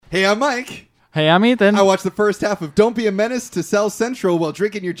Hey, I'm Mike. Hey, I'm Ethan. I watched the first half of Don't Be a Menace to South Central while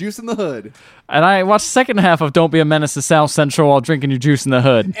drinking your juice in the hood. And I watched the second half of Don't Be a Menace to South Central while drinking your juice in the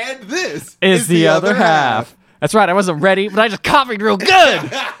hood. And this is the other half. That's right, I wasn't ready, but I just copied real good.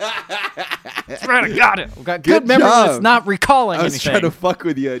 That's right, I got it. I got good memory when it's not recalling anything. I was trying to fuck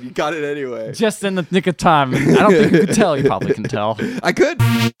with you, and you got it anyway. Just in the nick of time. I don't think you could tell. You probably can tell. I could.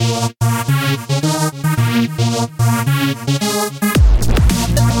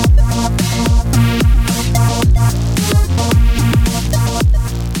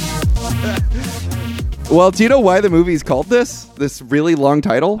 Well, do you know why the movie's called this? This really long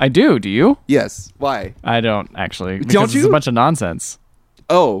title? I do. Do you? Yes. Why? I don't, actually. Don't you? It's a bunch of nonsense.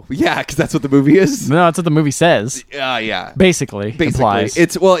 Oh, yeah, because that's what the movie is? No, that's what the movie says. Yeah. Basically. Implies.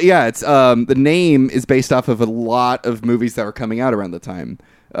 It's the name is based off of a lot of movies that were coming out around the time.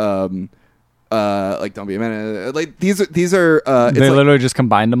 Like Don't Be a Menace. Like these are they literally just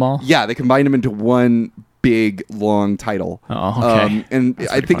combined them all? Yeah, they combined them into one big long title. Oh, okay. And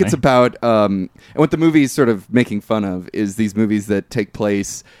I think it's about and what the movie is sort of making fun of is these movies that take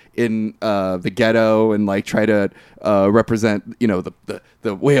place in the ghetto and like try to represent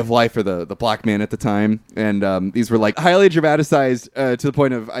the way of life for the black man at the time. And these were like highly dramatized to the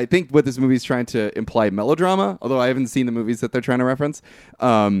point of, I think what this movie is trying to imply melodrama, although I haven't seen the movies that they're trying to reference.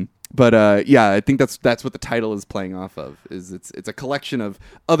 But yeah, I think that's what the title is playing off of. Is it's a collection of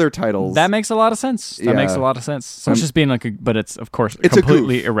other titles. That makes a lot of sense. That makes a lot of sense. So it's just being like, but it's of course it's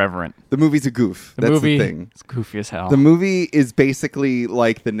completely irreverent. The movie's a goof. That's the thing. It's goofy as hell. The movie is basically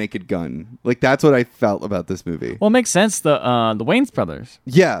like The Naked Gun. Like that's what I felt about this movie. Well, it makes sense. The Wayans brothers.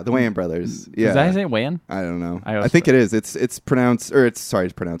 Yeah, the Wayans brothers. Yeah, is that his name, Wayan? I don't know. I think it is. It's pronounced, or it's spelled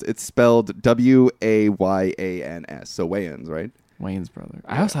Wayans. So Wayans, right? Wayne's brother.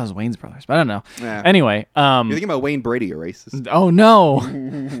 I always thought it was Wayne's brothers, but I don't know. Yeah. Anyway, you're thinking about Wayne Brady, a racist. Oh no,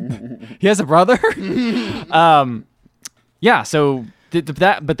 he has a brother. Yeah. So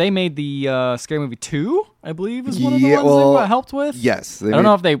but they made the Scary Movie 2, I believe, is one of the ones they helped with. Yes, I don't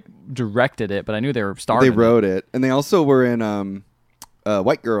know if they directed it, but I knew they were starring. They wrote it, and they also were in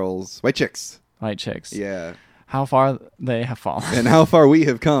White Chicks. White Chicks. Yeah. How far they have fallen. And how far we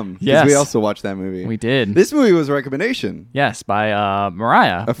have come. Yes. We also watched that movie. We did. This movie was a recommendation. Yes, by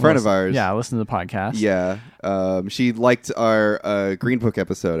Mariah. A friend of ours. Yeah, I listened to the podcast. Yeah. She liked our Green Book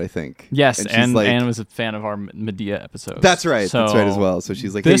episode, I think. Yes, and was a fan of our Medea episode. That's right. That's right as well. So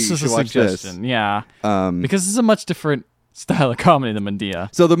she's like, hey, this is a suggestion. Yeah. Because this is a much different style of comedy than Medea.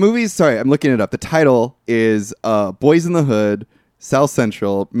 So the movie's, sorry, I'm looking it up. The title is Boys in the Hood, South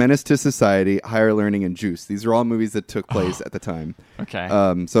Central, Menace to Society, Higher Learning, and Juice. These are all movies that took place at the time. Okay.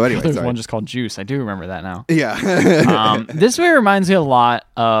 So anyway, there's one just called Juice. I do remember that now. Yeah. This movie reminds me a lot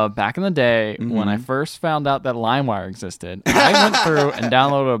of back in the day when I first found out that LimeWire existed. I went through and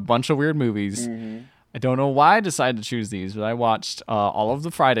downloaded a bunch of weird movies. I don't know why I decided to choose these, but I watched all of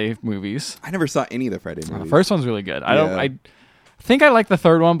the Friday movies. I never saw any of the Friday movies. The first one's really good. I think I like the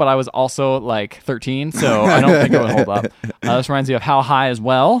third one, but I was also like 13, so I don't think it would hold up. This reminds me of How High as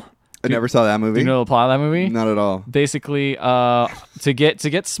well. I never saw that movie. Do you know the plot of that movie? Not at all. Basically, to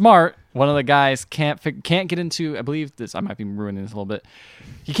get smart, one of the guys can't get into. I believe this. I might be ruining this a little bit.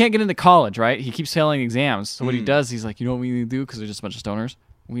 He can't get into college, right? He keeps failing exams. So what he does, he's like, you know what we need to do? Because they're just a bunch of stoners.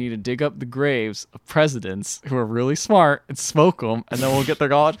 We need to dig up the graves of presidents who are really smart and smoke them, and then we'll get their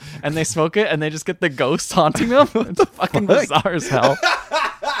college. And they smoke it, and they just get the ghosts haunting them. It's fucking bizarre as hell.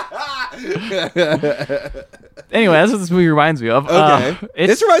 Anyway, that's what this movie reminds me of. Okay.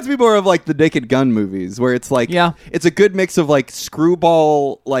 This reminds me more of like the Naked Gun movies, where it's like, it's a good mix of like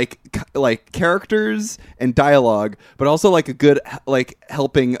screwball like characters and dialogue, but also like a good like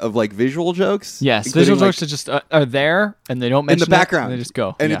helping of like visual jokes. Yes, visual jokes that just are there and they don't mention in the background. They just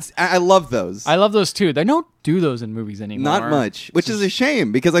go. And I love those. I love those too. They don't do those in movies anymore. Not much, which is a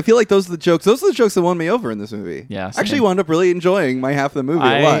shame because I feel like those are the jokes that won me over in this movie. Yeah, I actually wound up really enjoying my half of the movie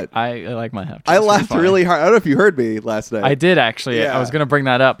a lot. I like my half. I laughed really hard. I don't know if you heard me last night. I did actually. Yeah. I was going to bring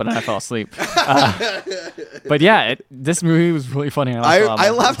that up, but then I fell asleep. But yeah, this movie was really funny. I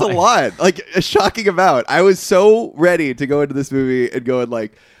laughed a lot, like a shocking amount. I was so ready to go into this movie and go and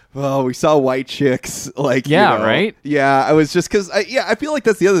like, oh, we saw White Chicks. Like, yeah, right? Yeah, I was just because I feel like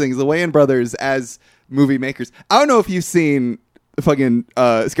that's the other thing is the Wayans brothers as movie makers. I don't know if you've seen fucking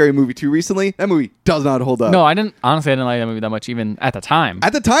Scary Movie 2 recently. That movie does not hold up. No, I didn't. Honestly, I didn't like that movie that much even at the time.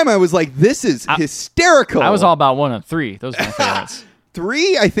 At the time, I was like, this is hysterical. I was all about 1 and 3. Those were my favorites.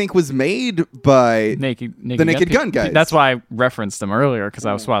 3, I think, was made by the Naked Gun guys. That's why I referenced them earlier, because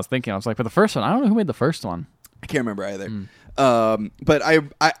I was thinking. I was like, but the first one, I don't know who made the first one. I can't remember either. But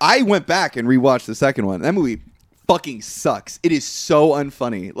I went back and rewatched the second one. That movie fucking sucks. It is so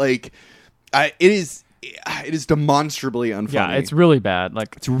unfunny. Like, it is demonstrably unfunny. Yeah, it's really bad.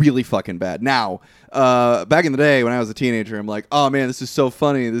 Like, it's really fucking bad. Now, back in the day when I was a teenager, I'm like, oh man, this is so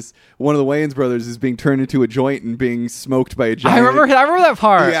funny. This one of the Wayans brothers is being turned into a joint and being smoked by a giant. I remember that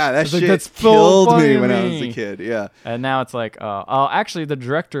part. Yeah, that shit that's killed so me when I was a kid. Yeah, and now it's like, actually, the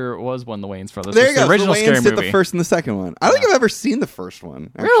director was one of the Wayans brothers. There you go. The original the Wayans Scary did Movie. the first and the second one. I don't think I've ever seen the first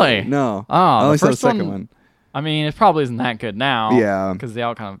one. Actually. Really? No. Oh, I only the saw the first second one. I mean, it probably isn't that good now. Yeah. Because they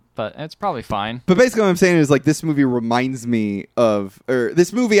all kind of, but it's probably fine. But basically what I'm saying is like this movie reminds me of, or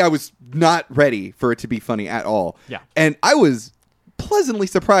this movie I was not ready for it to be funny at all. Yeah. And I was pleasantly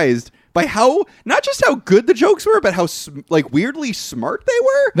surprised by how, not just how good the jokes were, but how like weirdly smart they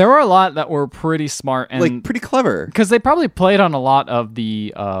were. There were a lot that were pretty smart and like pretty clever. Because they probably played on a lot of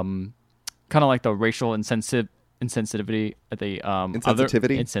the kind of like the racial insensitivity at the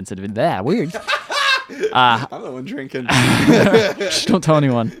insensitivity. That weird. I'm the one drinking. Just don't tell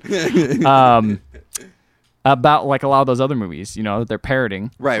anyone. About like a lot of those other movies, you know, that they're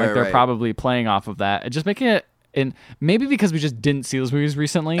parroting. Right, like they're right. probably playing off of that and just making it. And maybe because we just didn't see those movies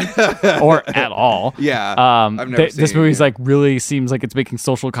recently or at all. Yeah. I've never seen this movie's like really seems like it's making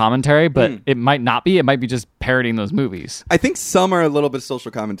social commentary, but it might not be. It might be just parroting those movies. I think some are a little bit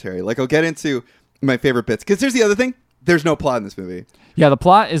social commentary. Like I'll get into my favorite bits because here's the other thing. There's no plot in this movie. Yeah, the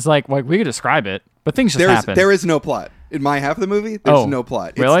plot is like we could describe it, but things just happen. There is no plot. In my half of the movie, there's no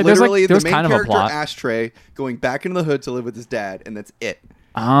plot. Really? It's literally there's the main kind of a character, plot. Ashtray, going back into the hood to live with his dad, and that's it.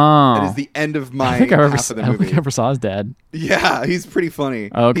 Oh. That is the end of my I think half of the I don't movie. think I ever saw his dad. Yeah, he's pretty funny.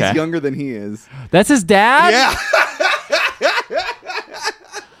 Okay. He's younger than he is. That's his dad? Yeah.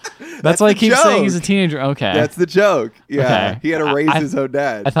 That's why I keep joke. saying he's a teenager. Okay. That's the joke. Yeah. Okay. He had to raise his own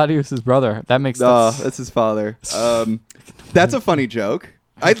dad. I thought he was his brother. That makes No, sense. that's his father. That's a funny joke.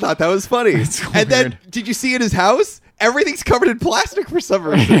 I thought that was funny. So and then, weird. did you see in his house? Everything's covered in plastic for some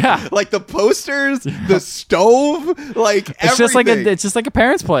reason. Yeah. Like the posters, the stove, like It's everything. just like a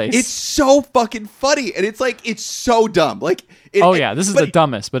parent's place. It's so fucking funny, and it's so dumb. Like, this is but the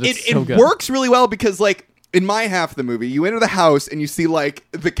dumbest, but it's so it good. works really well because like. In my half of the movie, you enter the house and you see like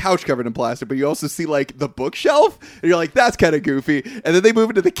the couch covered in plastic, but you also see like the bookshelf, and you're like, that's kind of goofy. And then they move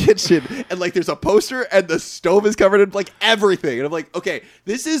into the kitchen, and like there's a poster, and the stove is covered in like everything. And I'm like, okay,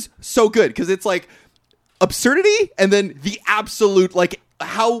 this is so good because it's like absurdity, and then the absolute like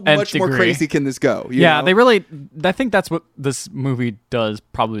how much more crazy can this go? You know? They really. I think that's what this movie does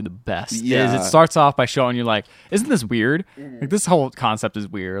probably the best. Yeah. Is it starts off by showing you like, isn't this weird? Like this whole concept is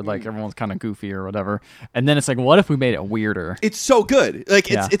weird. Like everyone's kind of goofy or whatever, and then it's like, what if we made it weirder? It's so good.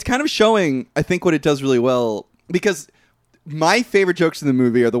 Like it's kind of showing. I think what it does really well because. My favorite jokes in the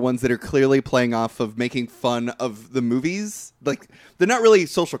movie are the ones that are clearly playing off of making fun of the movies. Like, they're not really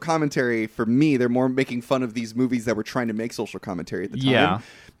social commentary for me. They're more making fun of these movies that were trying to make social commentary at the time. Yeah.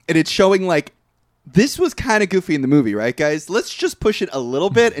 And it's showing, like, this was kind of goofy in the movie, right, guys? Let's just push it a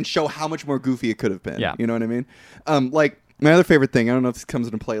little bit and show how much more goofy it could have been. Yeah. You know what I mean? Like, my other favorite thing, I don't know if this comes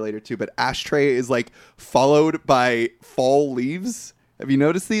into play later, too, but Ashtray is, like, followed by fall leaves. Have you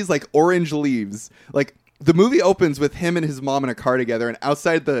noticed these? Like, orange leaves. Like... The movie opens with him and his mom in a car together, and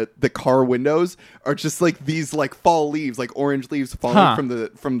outside the car windows are just like these like fall leaves, like orange leaves falling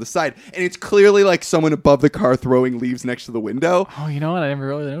from the side, and it's clearly like someone above the car throwing leaves next to the window. Oh, you know what? I never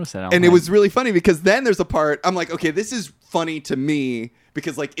really noticed that. And it was really funny because then there's a part I'm like, okay, this is funny to me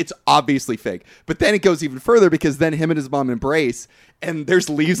because like it's obviously fake, but then it goes even further because then him and his mom embrace. And there's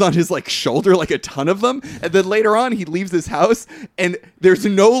leaves on his like shoulder, like a ton of them. And then later on, he leaves his house, and there's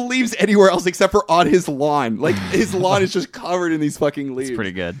no leaves anywhere else except for on his lawn. Like his lawn is just covered in these fucking leaves. It's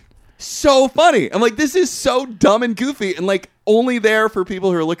pretty good. So funny. I'm like, this is so dumb and goofy, and like only there for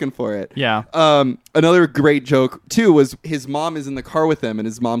people who are looking for it. Yeah. Another great joke too was his mom is in the car with him, and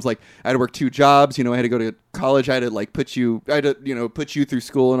his mom's like, I had to work 2 jobs. You know, I had to go to college. I had to put you through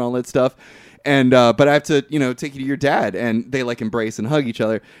school and all that stuff. And but I have to, take you to your dad, and they like embrace and hug each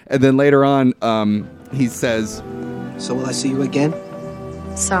other. And then later on, he says, "So will I see you again?"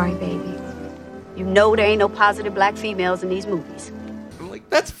 Sorry, baby. You know there ain't no positive black females in these movies. I'm like,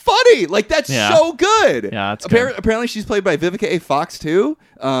 that's funny. Like that's so good. Yeah, that's good. Apparently, she's played by Vivica A. Fox too,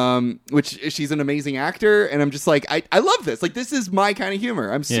 which she's an amazing actor. And I'm just like, I love this. Like this is my kind of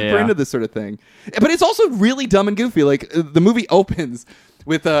humor. I'm super into this sort of thing. But it's also really dumb and goofy. Like the movie opens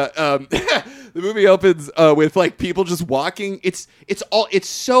with The movie opens with like people just walking. It's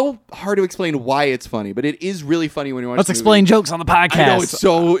so hard to explain why it's funny, but it is really funny when you watch. Let's the explain movie. jokes on the podcast. I know it's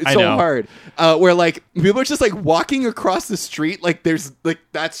so know. hard. Where like people are just like walking across the street, like there's like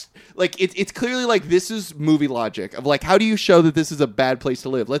that's like it's clearly like this is movie logic of like how do you show that this is a bad place to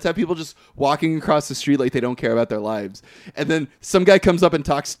live? Let's have people just walking across the street like they don't care about their lives, and then some guy comes up and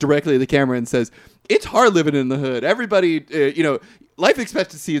talks directly to the camera and says, "It's hard living in the hood. Everybody, life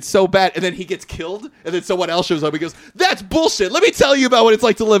expectancy is so bad," and then he gets killed, and then someone else shows up. He goes, "That's bullshit. Let me tell you about what it's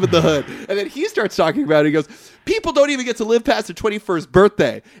like to live in the hood." And then he starts talking about it. He goes, "People don't even get to live past their 21st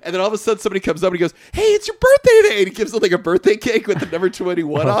birthday." And then all of a sudden, somebody comes up and he goes, "Hey, it's your birthday today!" And he gives him like a birthday cake with the number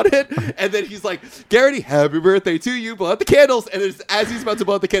 21 on it. And then he's like, "Garrity, happy birthday to you! Blow out the candles." And as he's about to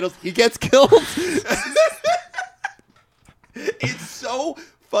blow out the candles, he gets killed. It's so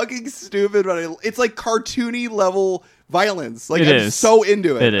fucking stupid, but it's like cartoony level violence. Like I'm so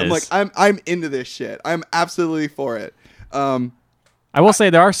into it. I'm like I'm into this shit. I'm absolutely for it. I will say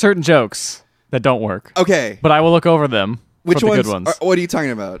there are certain jokes that don't work. Okay, but I will look over them. Which for the ones? Good ones. What are you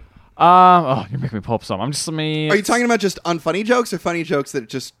talking about? You're making me pull up some. I'm just let me. Are you talking about just unfunny jokes or funny jokes that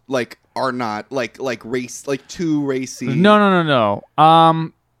just like are not like race like too racy? No.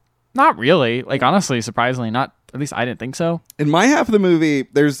 Not really. Like honestly, surprisingly, not. At least I didn't think so. In my half of the movie,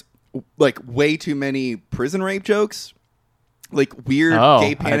 there's like way too many prison rape jokes, like weird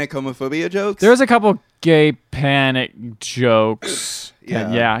gay panic homophobia jokes. There's a couple gay panic jokes.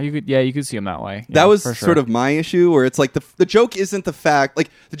 Yeah. You could see them that way. That was sure. sort of my issue, where it's like the joke isn't the fact, like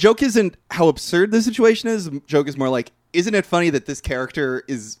the joke isn't how absurd the situation is. The joke is more like, isn't it funny that this character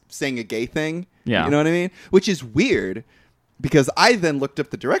is saying a gay thing? Yeah, you know what I mean? Which is weird because I then looked up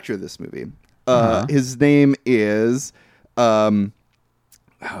the director of this movie. His name is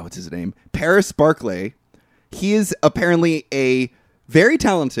what's his name? Paris Barclay. He is apparently a very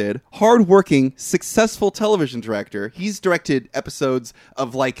talented, hardworking, successful television director. He's directed episodes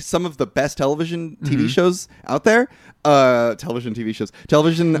of like some of the best television TV shows out there. Television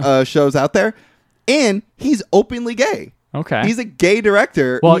shows out there, and he's openly gay. Okay, he's a gay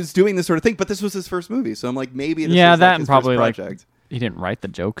director who's doing this sort of thing. But this was his first movie, so I'm like, maybe this was that like his probably first project. Like he didn't write the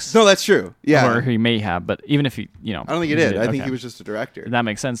jokes. No, that's true. Yeah, or he may have, but even if he, I don't think he did. I think he was just a director. That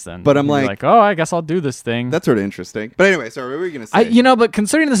makes sense then. But I'm like, oh, I guess I'll do this thing. That's sort of interesting. But anyway, sorry, what were you gonna say? But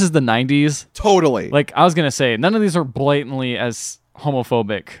considering this is the '90s, totally. Like I was gonna say, none of these are blatantly as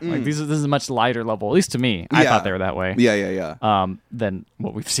homophobic. Like this is a much lighter level, at least to me. I thought they were that way. Yeah. Than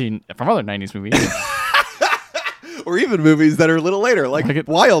what we've seen from other '90s movies. Or even movies that are a little later, like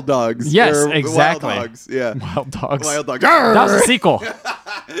Wild Dogs. Yes, exactly. Wild Dogs. Yeah. Wild Dogs. Wild Dogs. That was a sequel.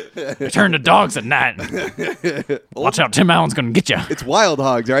 Return to Dogs at Night. Watch out, Tim Allen's gonna get you. It's Wild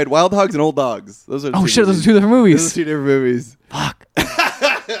Hogs, all right? Wild Hogs and Old Dogs. Those are those are two different movies. Those are two different movies. Fuck.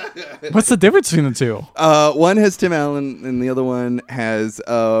 What's the difference between the two? One has Tim Allen, and the other one has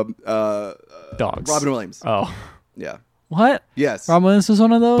Dogs. Robin Williams. Oh. Yeah. What? Yes. Robin Williams was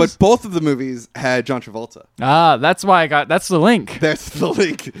one of those? But both of the movies had John Travolta. That's why that's the link. That's the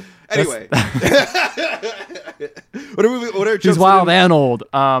link. Anyway. What are jokes? He's wild and old.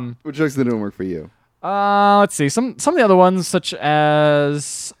 What jokes didn't work for you? Let's see. Some of the other ones, such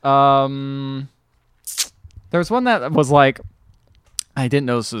as there was one that was like, I didn't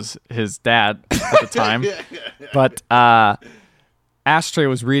know this was his dad at the time, but Ashtray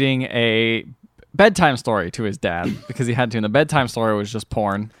was reading a bedtime story to his dad because he had to, and the bedtime story was just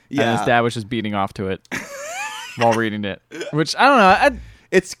porn, and his dad was just beating off to it while reading it, which I don't know.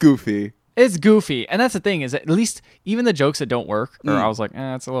 It's goofy. It's goofy, and that's the thing is that at least even the jokes that don't work, or I was like,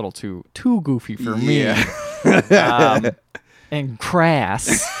 it's a little too goofy for me, and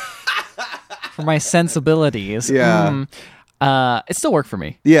crass for my sensibilities. Yeah. It still worked for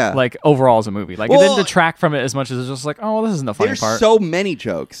me. Yeah. Like overall as a movie. Like it didn't detract from it as much as it's just like, oh, this isn't the funny There's part. so many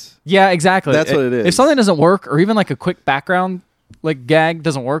jokes. Yeah, exactly. That's what it is. If something doesn't work, or even like a quick background like gag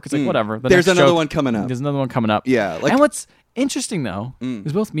doesn't work, it's like whatever. There's another one coming up. There's another one coming up. Yeah. And what's interesting though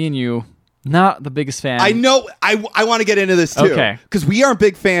is both me and you not the biggest fan. I know. I want to get into this too. Okay. Because we aren't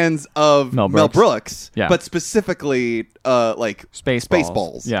big fans of Mel Brooks. Yeah. But specifically, like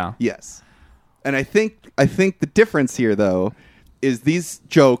Spaceballs. Yeah. Yes. And I think the difference here though is these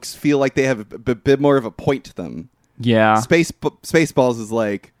jokes feel like they have a bit more of a point to them. Yeah. Spaceballs is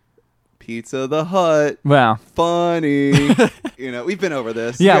like Pizza the Hut. Wow. Funny. We've been over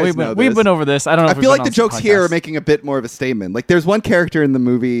this. Yeah, we've been over this. I don't know. I feel like the jokes here are making a bit more of a statement. Like there's one character in the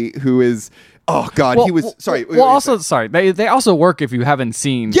movie who is he was sorry. They also work if you haven't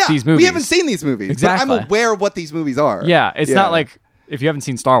seen these movies. We haven't seen these movies. Exactly. But I'm aware of what these movies are. Yeah, it's not like if you haven't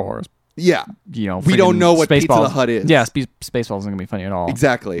seen Star Wars. Yeah. You know, we don't know what Pizza Spaceballs. the Hut is. Yeah, Spaceballs isn't gonna be funny at all.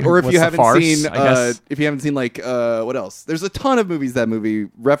 Exactly. Or if What's you the haven't farce, seen, I guess? if you haven't seen like what else? There's a ton of movies that movie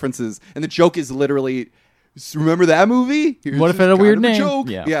references, and the joke is literally, remember that movie? Here's What if this it had a kind weird of name? joke.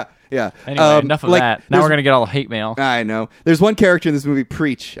 Yeah. Yeah. Anyway, enough of like, that. Now there's- we're gonna get all hate mail. I know. There's one character in this movie,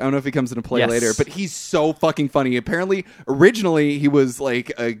 Preach. I don't know if he comes into play Yes. later, but he's so fucking funny. Apparently, originally he was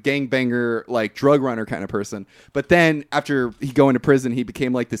like a gangbanger, like drug runner kind of person. But then after he go into prison, he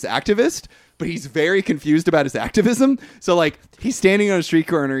became like this activist. But he's very confused about his activism. So like he's standing on a street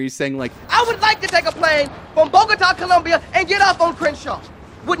corner. He's saying like, I would like to take a plane from Bogota, Colombia, and get off on Crenshaw.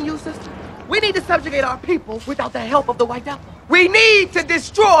 Wouldn't you, sister? We need to subjugate our people without the help of the White Devil. We need to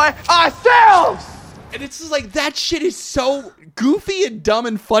destroy ourselves! and it's just like that shit is so goofy and dumb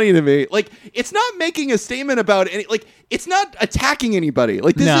and funny to me. Like it's not making a statement about any. Like it's not attacking anybody.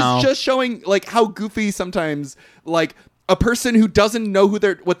 Like this No. is just showing like how goofy sometimes like a person who doesn't know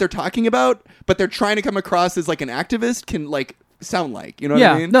what they're talking about, but they're trying to come across as like an activist can like sound like. You know what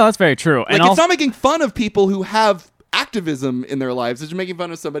I mean? No, that's very true. Like And it's also, not making fun of people who have activism in their lives. It's just making fun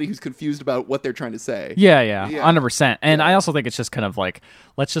of somebody who's confused about what they're trying to say. yeah, Yeah. 100%. And I also think it's just kind of like,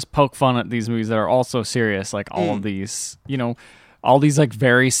 let's just poke fun at these movies that are also serious, like all of these, you know, all these like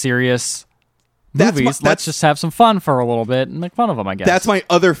very serious movies. Let's just have some fun for a little bit and make fun of them, I guess. That's my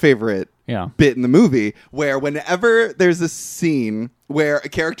other favorite Yeah. bit in the movie, where whenever there's a scene where a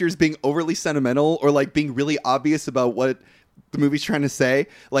character is being overly sentimental or like being really obvious about what the movie's trying to say,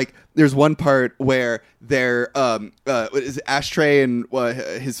 like there's one part where they're Ashtray and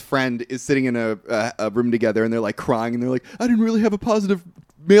his friend is sitting in a room together and they're like crying and they're like, I didn't really have a positive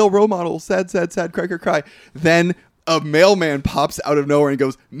male role model, sad cry. Then a mailman pops out of nowhere and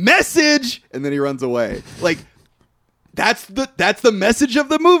goes, message, and then he runs away. Like that's the message of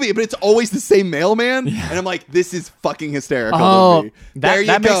the movie, but it's always the same mailman, and I'm like, this is fucking hysterical. Oh, to me.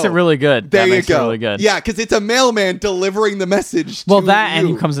 that makes it really good. There That you makes it go. really good. Yeah, because it's a mailman delivering the message. Well, to that and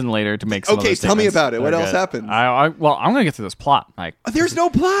you. he comes in later to make some Okay, other tell me statements about it. that What are else good. happens? Well, I'm gonna get through this plot. Like, There's no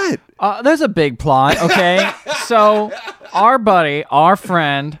plot. there's a big plot. Okay, so our buddy, our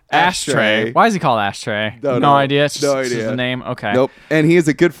friend Ashtray. Ashtray. Why is he called Ashtray? Don't know. idea. It's No just, it's just idea. the name. Okay. Nope. And he is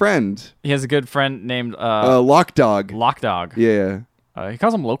a good friend. He has a good friend named Lock Dog. Lockdog. Yeah. He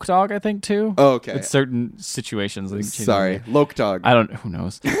calls him Loke Dog, I think, too. Oh, okay. In certain situations. I think he changes Sorry, the name. Loke Dog. I don't. Who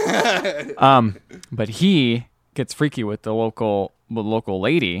knows? But he gets freaky with the local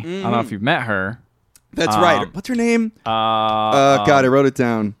lady. I don't know if you've met her. That's right. What's her name? God, I wrote it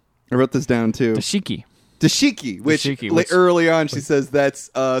down. I wrote this down too. Dashiki. Dashiki, which early on she says that's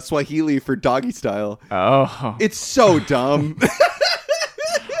Swahili for doggy style. Oh, It's so dumb.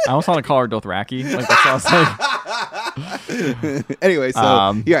 I almost want to call her Dothraki. Like that's what I was like. Anyway,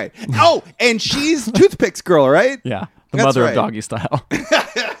 so you're right. Oh, and she's Toothpicks girl, right? Yeah, the That's mother right. of doggy style.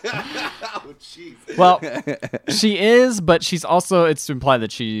 Oh, jeez. Well, she is, but she's also. It's implied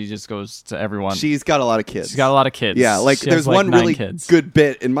that she just goes to everyone. She's got a lot of kids. She's got a lot of kids. Yeah, like She has, there's like, one 9 really kids. good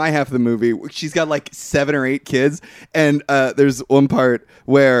bit in my half of the movie. She's got like 7 or 8 kids, and there's one part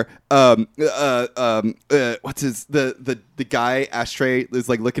where what's his the guy Ashtray is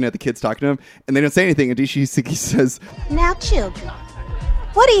like looking at the kids talking to him, and they don't say anything, and Dashiki says, Now, children,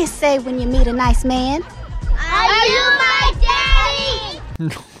 what do you say when you meet a nice man? Are you my daddy?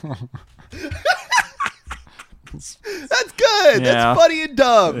 "That's good. Yeah. That's funny and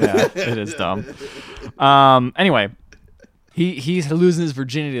dumb." Yeah, it is dumb. Anyway, he's losing his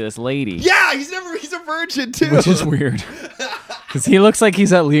virginity to this lady. Yeah, he's a virgin too. Which is weird. Because he looks like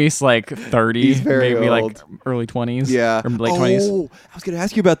he's at least like 30, He's very maybe old. like early 20s. Yeah, Or late 20s. Oh, I was gonna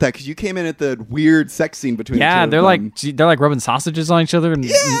ask you about that because you came in at the weird sex scene between. Yeah, the two they're of like them. they're like rubbing sausages on each other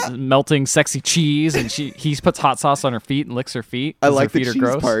and melting sexy cheese, and he puts hot sauce on her feet and licks her feet. I 'cause like her the feet are cheese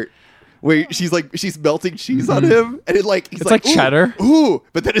gross. part. Where she's melting cheese on him, and he's It's like "Ooh, cheddar." Ooh,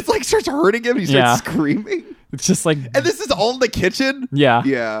 but then it's like starts hurting him. He starts Yeah. screaming, It's just like and this is all in the kitchen. yeah,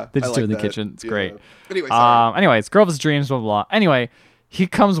 Yeah, They I just do it like in the that. kitchen. It's Yeah. great. Anyway, sorry. Anyways, girl of his dreams, blah blah blah. Anyway, he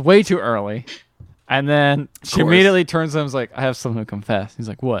comes way too early, and then she course. immediately turns to him and is like, "I have something to confess." He's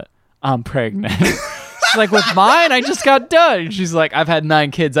like, "What? I'm pregnant." She's like, "With mine? I just got done." And she's like, "I've had 9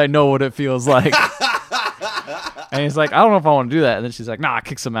 kids. I know what it feels like." And he's like, "I don't know if I want to do that." And then she's like, "Nah,"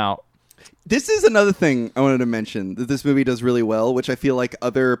 kicks him out. This is another thing I wanted to mention that this movie does really well, which I feel like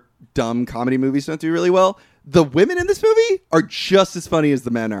other dumb comedy movies don't do really well. The women in this movie are just as funny as the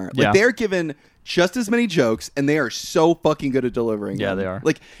men are. Like Yeah. they're given just as many jokes, and they are so fucking good at delivering. Yeah, them. they are.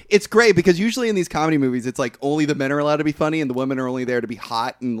 Like it's great because usually in these comedy movies, it's like only the men are allowed to be funny, and the women are only there to be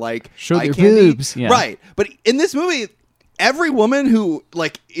hot and like Show eye their candy. boobs. Yeah. Right. But in this movie, every woman who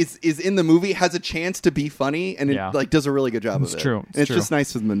like is in the movie has a chance to be funny, and it like does a really good job of it. True. It's just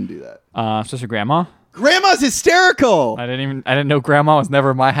nice for them to do that. Especially grandma. Grandma's hysterical. I didn't know grandma was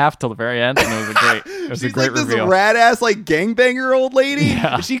never my half till the very end, and it was a great She's a great like reveal. this rad ass like gangbanger old lady.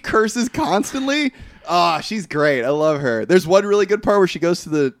 Yeah. And she curses constantly. She's great. I love her. There's one really good part where she goes to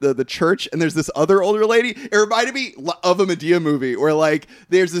the church, and there's this other older lady. It reminded me of a Medea movie where like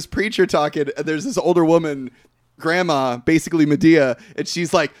there's this preacher talking, and there's this older woman, grandma, basically Medea, and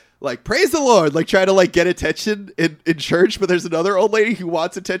she's like praise the Lord, like try to like get attention in church, but there's another old lady who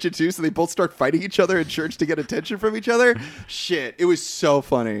wants attention too, so they both start fighting each other in church to get attention from each other. Shit, it was so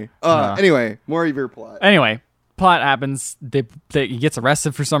funny. Anyway, more of your plot. Anyway, plot happens. He gets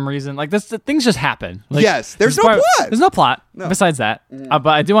arrested for some reason. Like things just happen. Like, yes, there's no plot. There's no plot besides that. But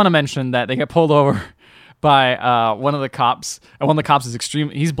I do want to mention that they get pulled over by one of the cops, and one of the cops is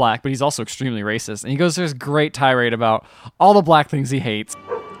he's black, but he's also extremely racist, and he goes through this great tirade about all the black things he hates.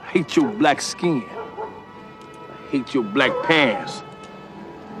 I hate your black skin. I hate your black pants.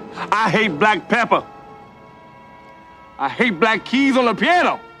 I hate black pepper. I hate black keys on the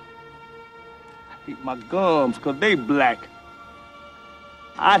piano. I hate my gums because they black.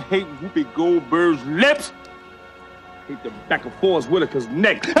 I hate Whoopi Goldberg's lips. I hate the back of Forrest Whitaker's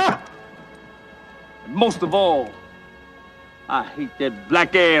neck. Ah! And most of all, I hate that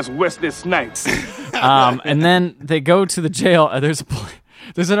black-ass Wesley Snipes. And then they go to the jail, and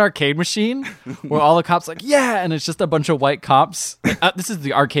there's an arcade machine where all the cops are like, yeah, and it's just a bunch of white cops. This is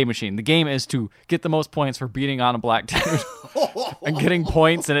the arcade machine. The game is to get the most points for beating on a black dude and getting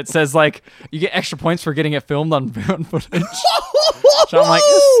points, and it says like you get extra points for getting it filmed on footage. So I'm like,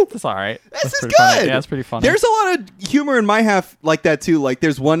 that's all right. This is pretty good. Funny. Yeah, it's pretty funny. There's a lot of humor in my half like that too. Like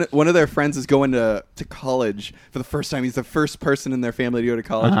there's one of their friends is going to college for the first time. He's the first person in their family to go to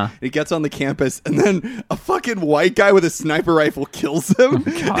college. And he gets on the campus, and then a fucking white guy with a sniper rifle kills him. Oh,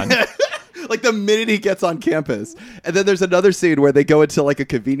 God. Like the minute he gets on campus. And then there's another scene where they go into like a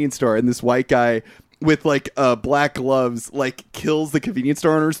convenience store, and this white guy with like black gloves like kills the convenience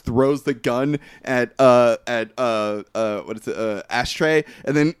store owners, throws the gun at what is it, ashtray,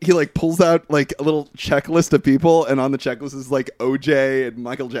 and then he like pulls out like a little checklist of people, and on the checklist is like OJ and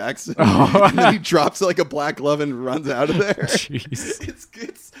Michael Jackson. And then he drops like a black glove and runs out of there.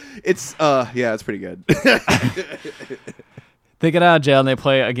 Jeez. It's pretty good. They get out of jail and they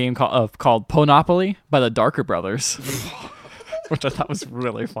play a game called Ponopoly by the Darker Brothers, which I thought was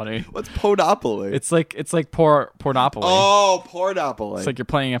really funny. What's Ponopoly? It's like Pornopoly. Oh, Pornopoly. It's like you're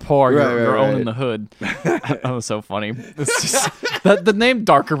playing a pour, you're owning the hood. That was so funny. It's just the name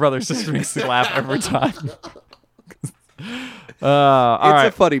Darker Brothers just makes me laugh every time. It's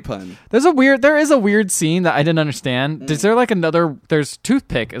a funny pun. There is a weird scene that I didn't understand. Is there like there's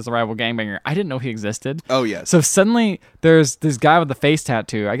Toothpick is the rival gangbanger. I didn't know he existed. Oh yes. So suddenly there's this guy with the face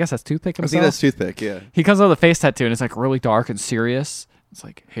tattoo. I guess that's Toothpick himself. I think that's Toothpick, yeah. He comes out with a face tattoo and it's like really dark and serious. It's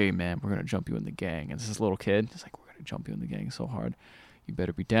like, hey man, we're gonna jump you in the gang. And it's this little kid. He's like, we're gonna jump you in the gang so hard. You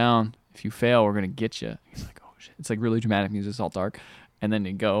better be down. If you fail, we're gonna get you. He's like, oh shit. It's like really dramatic music. It's all dark. And then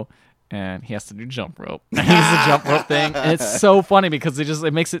you go. And he has to do jump rope. And he does the jump rope thing. And it's so funny because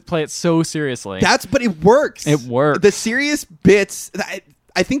it makes it play it so seriously. But it works. It works. The serious bits.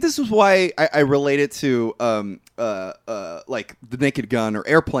 I think this is why I relate it to like The Naked Gun or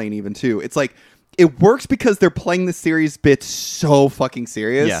Airplane even too. It's like it works because they're playing the serious bits so fucking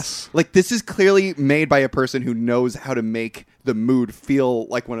serious. Yes. Like this is clearly made by a person who knows how to make the mood feel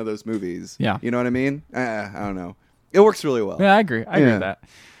like one of those movies. Yeah. You know what I mean? I don't know. It works really well. Yeah, I agree. I agree with that.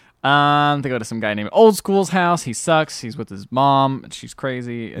 They go to some guy named Old School's house. He sucks. He's with his mom. And she's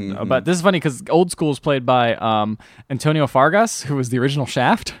crazy. And, but this is funny because Old School is played by Antonio Fargas, who was the original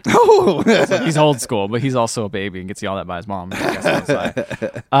Shaft. Oh, so he's old school, but he's also a baby and gets yelled at by his mom.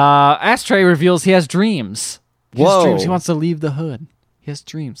 Ashtray reveals he has dreams. He has dreams. He wants to leave the hood. He has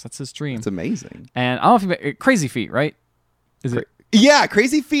dreams. That's his dream. It's amazing. And I don't know if Crazy Feet, right? Is it? Yeah,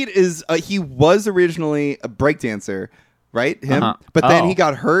 Crazy Feet is. He was originally a breakdancer. Right? Him? But then he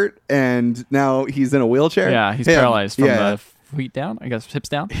got hurt, and now he's in a wheelchair? Yeah, he's paralyzed from the feet down, I guess, hips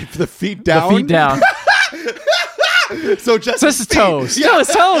down. The feet down? The feet down. So just his toes. Yeah, his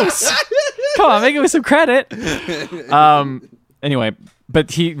toes. Come on, make it with some credit. Anyway,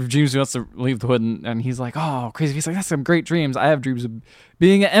 but he dreams he wants to leave the hood, and he's like, oh, Crazy Feet's like, that's some great dreams. I have dreams of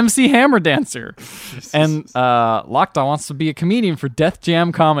being an MC Hammer dancer. And Lockdown wants to be a comedian for Death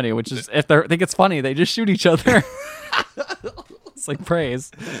Jam Comedy, which is, if they think it's funny, they just shoot each other. It's like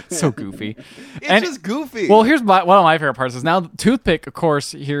praise. It's so goofy. It's just goofy. Well, here's one of my favorite parts is now Toothpick, of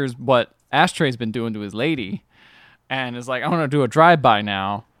course, here's what Ashtray's been doing to his lady and is like, I want to do a drive-by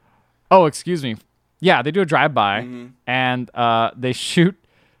now. Oh, excuse me. Yeah, they do a drive-by, and they shoot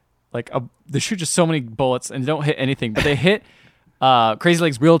they shoot just so many bullets and don't hit anything, but they hit Crazy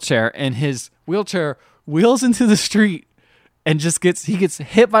Legs' wheelchair, and his wheelchair wheels into the street and he gets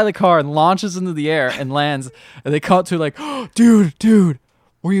hit by the car and launches into the air and lands. And they call it to like, oh, dude,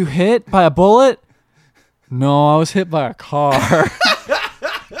 were you hit by a bullet? No, I was hit by a car.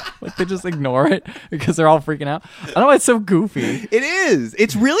 Like they just ignore it because they're all freaking out. I don't know why it's so goofy. It is.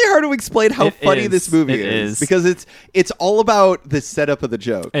 It's really hard to explain how funny this movie is because it's all about the setup of the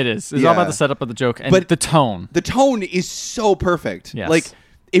joke. It is. It's all about the setup of the joke and the tone. The tone is so perfect. Yes. Like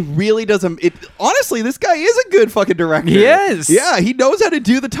it really doesn't. Honestly, this guy is a good fucking director. He is. Yeah, he knows how to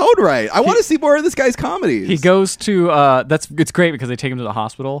do the tone right. I want to see more of this guy's comedies. He goes to it's great because they take him to the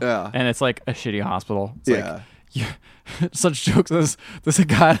hospital. Yeah. And it's like a shitty hospital. It's Yeah. like such jokes as there's a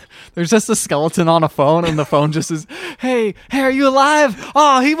guy, there's just a skeleton on a phone, and the phone just is, hey, are you alive?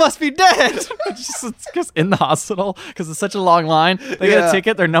 Oh, he must be dead. It's just in the hospital because it's such a long line. They get a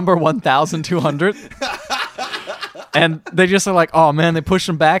ticket, they're number 1,200. And they just are like, oh man, they push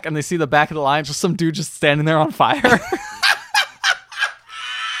him back and they see the back of the line, just some dude just standing there on fire.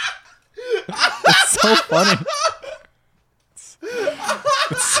 It's so funny.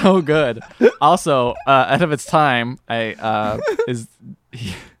 It's so good. Also, out of its time, he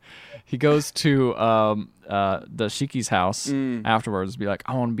goes to the Shiki's house afterwards. Be like,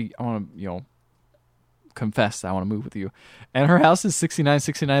 I want to confess that I want to move with you. And her house is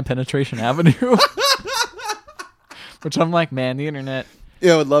 6969 Penetration Avenue, which I'm like, man, the internet.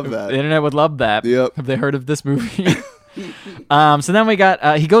 Yeah, I would love that. The internet would love that. Yep. Have they heard of this movie? So then we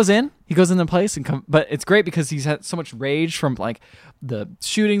got he goes in the place but it's great because he's had so much rage from like the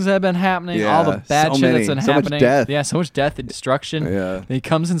shootings that have been happening, all the bad shit that's been happening. Much death. Yeah, so much death and destruction. Yeah. And he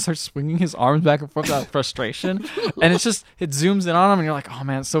comes and starts swinging his arms back and forth out of frustration, and it zooms in on him, and you're like, oh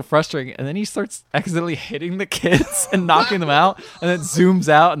man, it's so frustrating. And then he starts accidentally hitting the kids and knocking them out, and then it zooms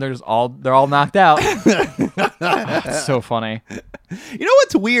out, and they're all knocked out. It's so funny. You know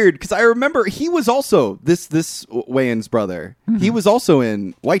what's weird? Because I remember he was also this Wayans brother. He was also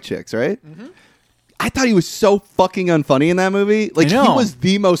in White Chicks, right? Mm-hmm. I thought he was so fucking unfunny in that movie. Like he was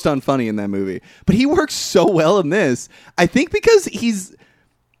the most unfunny in that movie, but he works so well in this. I think because he's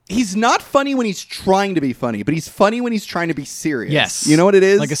not funny when he's trying to be funny, but he's funny when he's trying to be serious. Yes, you know what it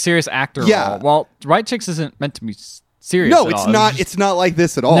is? Like a serious actor. Yeah. Role. Well, White Chicks isn't meant to be serious. No, at it's all. not. It's not like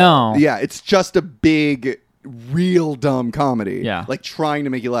this at all. No. Yeah, it's just a big, real dumb comedy. Yeah. Like trying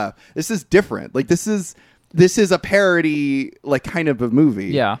to make you laugh. This is different. Like this is a parody, like kind of a movie.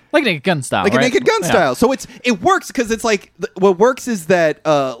 Yeah, like Naked Gun style. Like right? a Naked Gun Yeah. style. So it works because it's like what works is that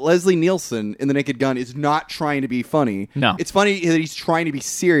Leslie Nielsen in the Naked Gun is not trying to be funny. No, it's funny that he's trying to be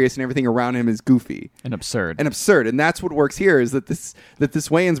serious and everything around him is goofy and absurd. And that's what works here. Is that this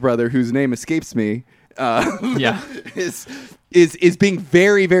Wayans brother, whose name escapes me, is being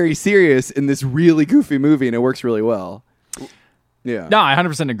very, very serious in this really goofy movie, and it works really well. Yeah. No, I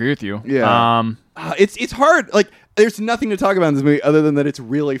 100% agree with you. Yeah. It's hard. Like, there's nothing to talk about in this movie other than that it's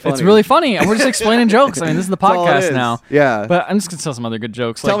really funny. It's really funny, and we're just explaining jokes. I mean, this is the podcast now. Yeah. But I'm just gonna tell some other good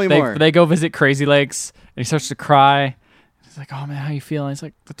jokes. Tell me more. They go visit Crazy Legs, and he starts to cry. He's like, "Oh man, how you feeling?" He's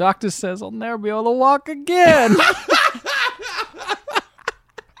like, "The doctor says I'll never be able to walk again."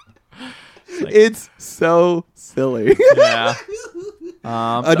 It's so silly. Yeah.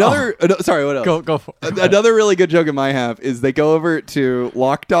 Sorry, what else? Go for it. Another really good joke in my half is they go over to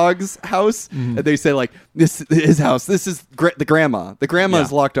Lock Dog's house and they say like his house. This is the grandma. The grandma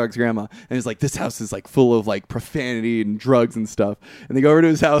is Lock Dog's grandma, and he's like, this house is like full of like profanity and drugs and stuff. And they go over to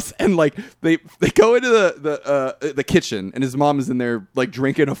his house and like they go into the kitchen, and his mom is in there like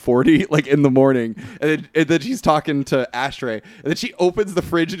drinking a 40 like in the morning, and then she's talking to Ashtray, and then she opens the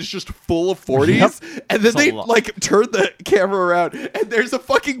fridge and it's just full of 40s, and then they like turn the camera around and there's a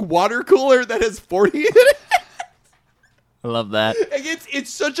fucking water cooler that has 40 in it. I love that. Like it's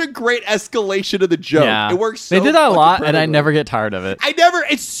such a great escalation of the joke. Yeah. It works so They did that a lot, perfectly. and I never get tired of it.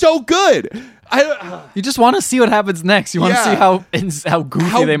 It's so good. You just want to see what happens next. You want to see how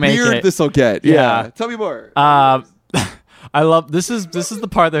goofy they make it. How weird this will get. Yeah. Tell me more. I love this is the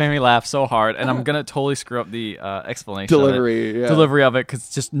part that made me laugh so hard, and I'm gonna totally screw up the explanation delivery of it because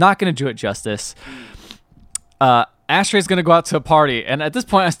it's just not gonna do it justice. Ashtray's gonna go out to a party, and at this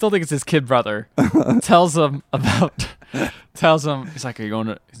point, I still think it's his kid brother. tells him he's like, are you going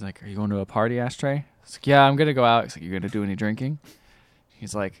to a party, Ashtray? He's like, yeah, I'm gonna go out. He's like, you gonna do any drinking?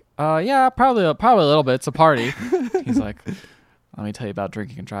 He's like, yeah, probably a little bit. It's a party. He's like, let me tell you about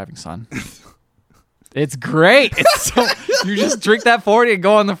drinking and driving, son. It's great. It's so you just drink that 40 and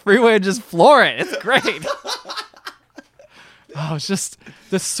go on the freeway and just floor it. It's great. Oh, it's just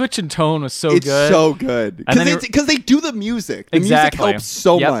the switch in tone was so It's good. so good because they do the music. The Exactly. music helps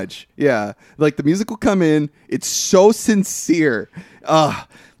so much. Yeah, like the music will come in. It's so sincere.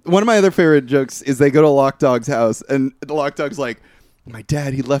 One of my other favorite jokes is they go to Lock Dog's house, and the Lock Dog's like, "My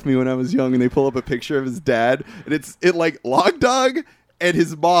dad, he left me when I was young," and they pull up a picture of his dad, and it's like Lock Dog and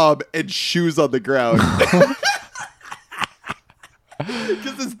his mom and shoes on the ground.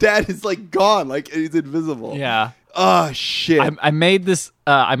 Because his dad is like gone, like he's invisible. Yeah. Oh shit! I made this.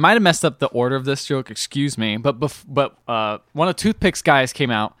 I might have messed up the order of this joke. Excuse me, but one of Toothpicks guys came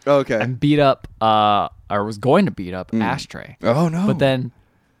out. Okay. And beat up, or was going to beat up Ashtray. Oh no! But then,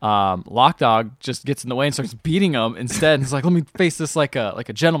 Lock Dog just gets in the way and starts beating him instead. And he's like, "Let me face this like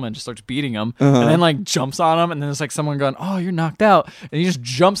a gentleman." Just starts beating him, and then like jumps on him, and then it's like someone going, "Oh, you're knocked out," and he just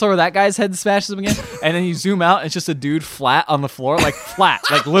jumps over that guy's head and smashes him again. And then you zoom out, and it's just a dude flat on the floor, like flat,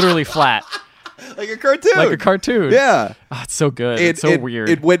 like literally flat. Like a cartoon. Like a cartoon. Yeah. Oh, it's so good. It's so weird.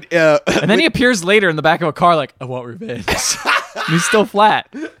 It went, and then he appears later in the back of a car like, I want revenge. And he's still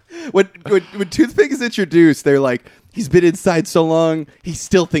flat. When Toothpick is introduced, they're like, he's been inside so long, he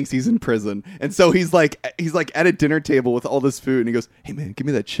still thinks he's in prison. And so he's like at a dinner table with all this food, and he goes, "Hey man, give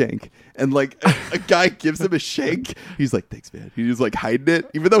me that shank." And like a guy gives him a shank. He's like, "Thanks, man." He's just like hiding it,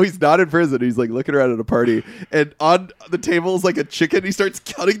 even though he's not in prison. He's like looking around at a party, and on the table is like a chicken. He starts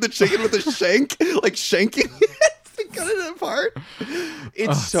cutting the chicken with a shank, like shanking it. Cut it apart.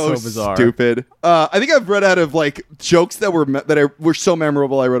 It's so bizarre. Stupid. I think I've run out of like jokes that were so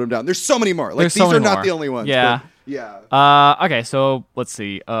memorable. I wrote them down. There's so many more. Like these are not the only ones. Yeah. But, yeah. Okay, so let's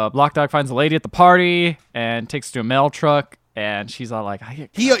see. Lock Dog finds a lady at the party and takes her to a mail truck, and she's all like,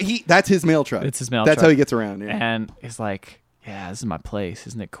 he that's his mail truck. It's his mail That's truck. how he gets around. Yeah. And he's like, "Yeah, this is my place.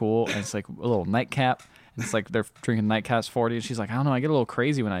 Isn't it cool?" And it's like a little nightcap. And it's like they're drinking nightcaps 40, and she's like, "I don't know, I get a little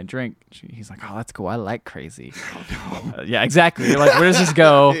crazy when I drink." He's like, "Oh, that's cool. I like crazy." Yeah, exactly. You're like, where does this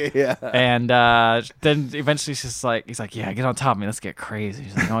go? Yeah. And then eventually he's like, "Yeah, get on top of me. Let's get crazy."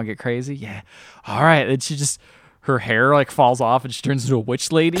 She's like, "You want to get crazy?" "Yeah." "All right." And she just, her hair like falls off, and she turns into a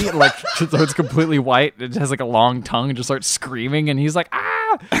witch lady. Like, so it's completely white. It has like a long tongue, and just starts screaming. And he's like,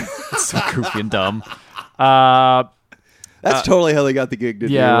 "Ah!" It's so goofy and dumb. That's totally how they got the gig to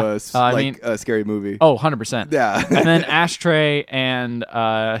do a scary movie. Oh, 100%. Yeah. And then Ashtray and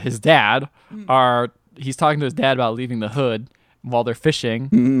his dad he's talking to his dad about leaving the hood while they're fishing,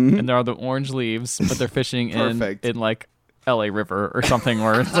 and there are the orange leaves, but they're fishing in like LA River or something,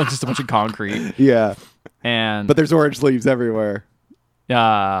 where it's just a bunch of concrete. Yeah. But there's orange leaves everywhere.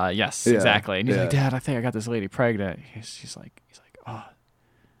 Yes, Yeah. exactly. And he's Yeah. like, "Dad, I think I got this lady pregnant." He's like, "Oh,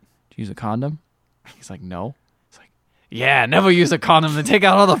 did you use a condom?" He's like, "No." "Yeah, never use a condom to take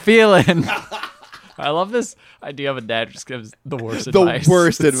out all the feeling." I love this idea of a dad just gives the worst advice. The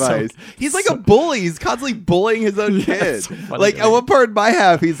worst advice. He's like a bully. He's constantly bullying his own kid. So funny, like right? at one part in my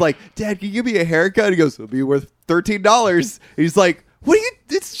half, he's like, "Dad, can you give me a haircut?" He goes, "It'll be worth $13. He's like, "What are you?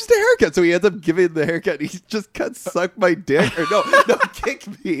 It's just a haircut." So he ends up giving the haircut. He just suck my dick, or no,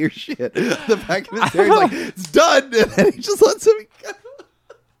 kick me or shit. The back of his hair. He's like, "It's done," and then he just lets him go.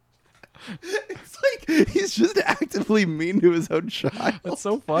 It's like he's just actively mean to his own child. That's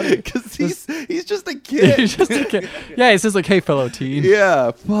so funny because he's just a kid. He's just a kid. Yeah, he says like, "Hey, fellow teen."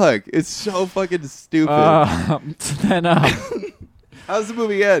 Yeah, fuck. It's so fucking stupid. So then, how's the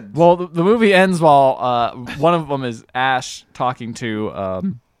movie end? Well, the movie ends while one of them is Ash talking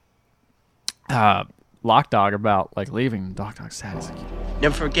to Lock Dog about like leaving. Lock Dog's sad. He's like,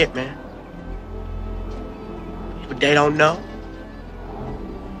 Never forget, man. What they don't know,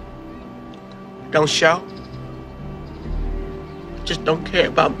 don't show. Just don't care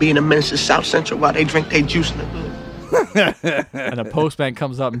about being a menace to South Central while they drink their juice in the hood. and a postman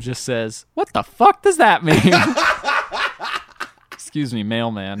comes up and just says, "What the fuck does that mean?" Excuse me,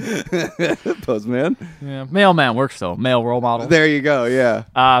 mailman. Postman. Yeah, mailman works though. Male role model. There you go. Yeah.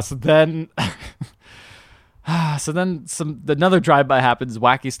 So then another drive-by happens.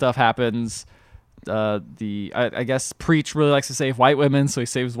 Wacky stuff happens. I guess Preach really likes to save white women, so he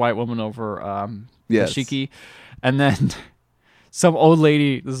saves white woman over Shiki. And then some old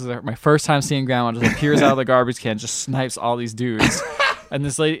lady, this is my first time seeing grandma, just appears out of the garbage can, just snipes all these dudes. And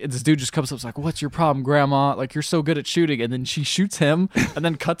this dude just comes up, is like, "What's your problem, grandma? Like, you're so good at shooting." And then she shoots him and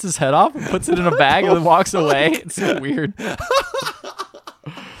then cuts his head off and puts it in a bag and then walks away. It's so weird.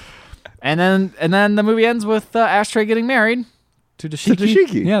 And then the movie ends with Ashtray getting married to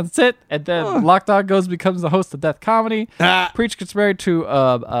Dashiki. Yeah, that's it. And then Lock Dog becomes the host of Death Comedy. Preach gets married to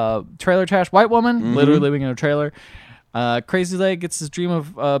a trailer trash white woman, literally living in a trailer. Crazy Leg gets his dream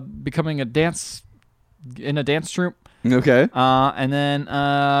of becoming in a dance troupe. Okay. And then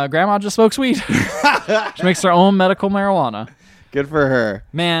Grandma just smokes weed. She makes her own medical marijuana. Good for her.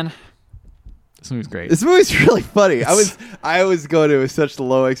 Man, this movie's great. This movie's really funny. I was going to with such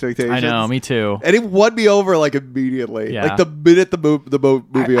low expectations. I know, me too. And it won me over like immediately. Yeah. Like the minute the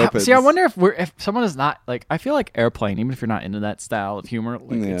movie opens. See, I wonder if someone is not like, I feel like Airplane, even if you're not into that style of humor,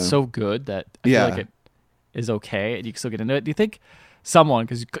 like it's so good that I feel like it is okay and you can still get into it. Do you think someone,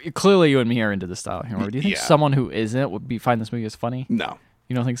 because clearly you and me are into this style of humor, do you think someone who isn't would find this movie as funny? No.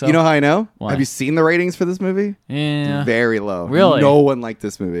 You don't think so? You know how I know? Why? Have you seen the ratings for this movie? Yeah. Very low. Really? No one liked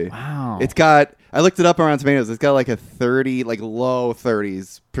this movie. Wow. It's got, I looked it up around Tomatoes. It's got like a 30, like low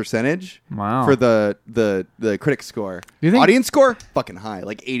 30s percentage. Wow. For the critic score. Do you think, audience score? Fucking high,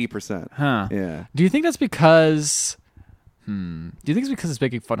 like 80%. Huh. Yeah. Do you think that's because... Do you think it's because it's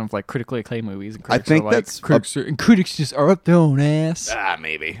making fun of like critically acclaimed movies and critics? I think are, like, that's critics just are up their own ass.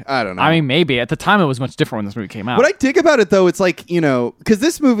 Maybe. I don't know. I mean, maybe at the time it was much different when this movie came out. What I dig about it though, it's like, you know, because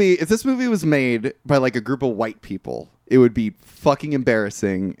if this movie was made by like a group of white people, it would be fucking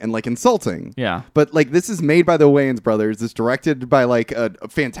embarrassing and like insulting. Yeah. But like this is made by the Wayans brothers. It's directed by like a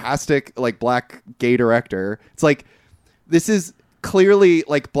fantastic like black gay director. It's like this is clearly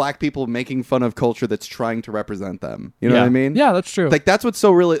like black people making fun of culture that's trying to represent them. You know what I mean? Yeah, that's true. Like that's what's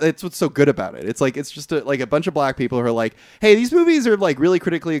so good about it. It's like it's just like a bunch of black people who are like, hey, these movies are like really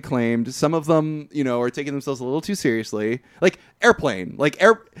critically acclaimed. Some of them, you know, are taking themselves a little too seriously. Like Airplane. Like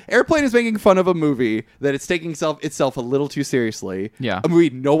Airplane is making fun of a movie that it's taking itself a little too seriously. Yeah. A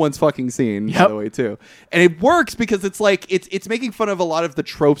movie no one's fucking seen, by the way, too. And it works because it's like it's making fun of a lot of the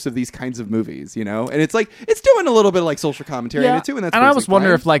tropes of these kinds of movies, you know? And it's like it's doing a little bit of like social commentary in it too. And that's I always wonder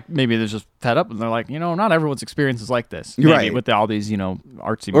fine. if like maybe they're just fed up and they're like, you know, not everyone's experience is like this. You're Maybe right. with all these, you know,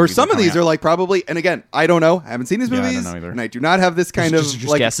 artsy or movies. some of these are like probably, and again, I don't know. I haven't seen these Yeah, I don't movies, know either. and I do not have this kind Just of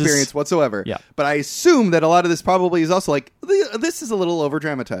like guesses? experience whatsoever. Yeah. But I assume that a lot of this probably is also like this is a little over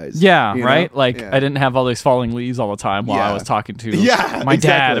dramatized. Yeah, you right? know? Like, Yeah. I didn't have all these falling leaves all the time while I was talking to my dad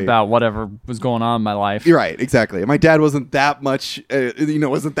exactly. about whatever was going on in my life. You're right, exactly. My dad wasn't that much,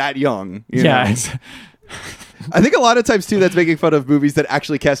 wasn't that young. You know? I think a lot of times too that's making fun of movies that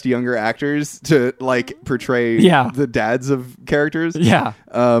actually cast younger actors to like portray the dads of characters. Yeah.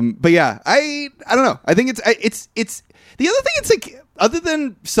 But yeah, I don't know. I think it's the other thing. It's like other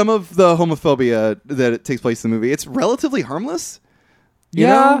than some of the homophobia that takes place in the movie, it's relatively harmless. You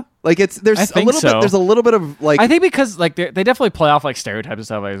know? Like there's a little bit of like I think because like they definitely play off like stereotypes and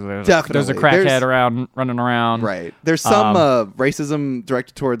stuff. Like there's a crackhead around running around. Right. There's some racism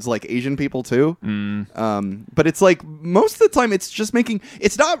directed towards like Asian people too. But it's like most of the time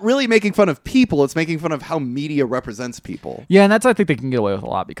it's not really making fun of people. It's making fun of how media represents people. Yeah, and I think they can get away with a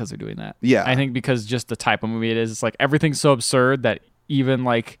lot because they're doing that. Yeah. I think because just the type of movie it is, it's like everything's so absurd that even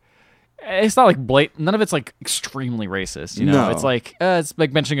like it's not like blatant. None of it's like extremely racist. You know, it's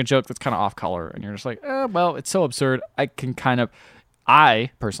like mentioning a joke that's kind of off color, and you're just like, well, it's so absurd.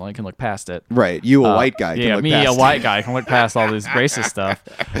 I personally can look past it. Right, you a white guy. Yeah, can look me past a white guy can look past all this racist stuff.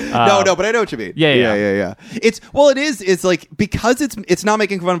 No, but I know what you mean. Yeah. It's like because it's not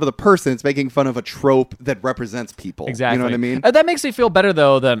making fun of the person. It's making fun of a trope that represents people. Exactly. You know what I mean? That makes me feel better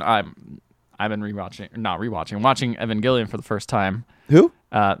though than I've been watching Evangelion for the first time. Who?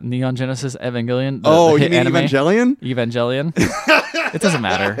 Neon Genesis Evangelion. You hit mean anime. Evangelion? Evangelion. It doesn't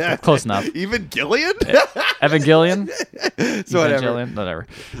matter. Close enough. Evangelion? Evangelion. So Evangelion. Whatever.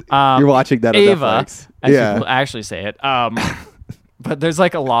 You're watching that on Ava. Netflix. I actually say it. But there's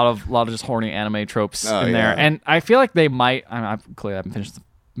like a lot of just horny anime tropes in there, and I feel like they might. I haven't finished the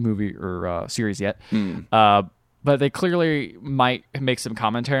movie or series yet. But they clearly might make some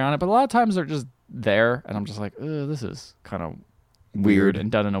commentary on it. But a lot of times they're just there, and I'm just like, this is kind of weird and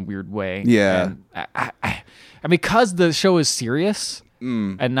done in a weird way. Yeah. And because the show is serious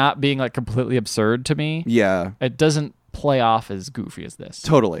and not being like completely absurd to me, it doesn't play off as goofy as this.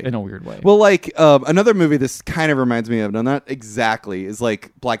 Totally. In a weird way. Well, like another movie this kind of reminds me of, no, not exactly, is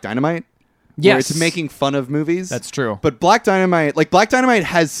like Black Dynamite. Yes. Where it's making fun of movies. That's true. But Black Dynamite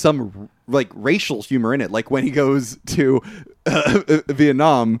has some like racial humor in it. Like when he goes to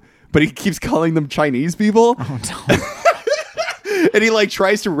Vietnam, but he keeps calling them Chinese people. Oh, no. And he like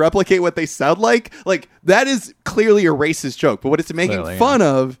tries to replicate what they sound like. Like that is clearly a racist joke. But what it's making fun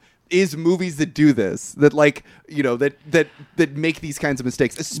of is movies that do this. That like, you know, that make these kinds of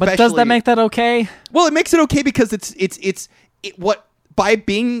mistakes. Especially, but does that make that okay? Well, it makes it okay because by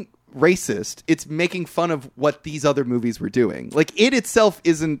being racist, it's making fun of what these other movies were doing. Like it itself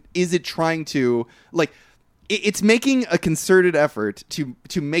is it trying to like it's making a concerted effort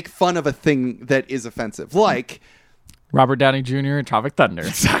to make fun of a thing that is offensive. Like Robert Downey Jr. in Tropic Thunder.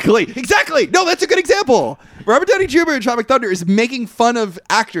 Exactly. No, that's a good example. Robert Downey Jr. in Tropic Thunder is making fun of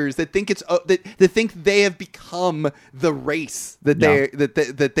actors that think that think they have become the race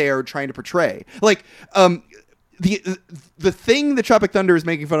that they are trying to portray. Like, the thing that Tropic Thunder is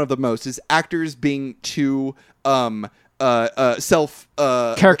making fun of the most is actors being too self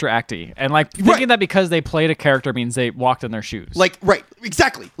character acty, and like thinking that because they played a character means they walked in their shoes. Like, right,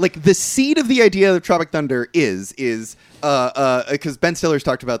 exactly. Like, the seed of the idea of Tropic Thunder is because Ben Stiller's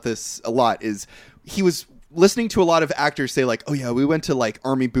talked about this a lot, is he was listening to a lot of actors say like, oh yeah, we went to like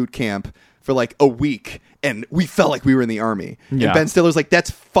army boot camp for like a week and we felt like we were in the army. Yeah. And Ben Stiller's like,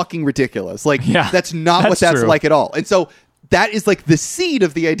 that's fucking ridiculous. Like, that's not what that's true. like at all. And so that is like the seed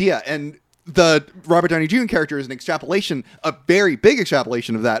of the idea. And the Robert Downey Jr. character is an extrapolation, a very big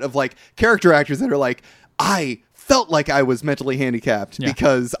extrapolation of that, of like character actors that are like, I felt like I was mentally handicapped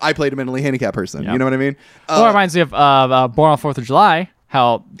because I played a mentally handicapped person. You know what I mean? Well, it reminds me of Born on 4th of July,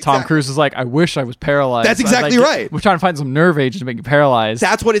 how Tom Cruise was like, I wish I was paralyzed. That's exactly right. We're trying to find some nerve agent to make you paralyzed.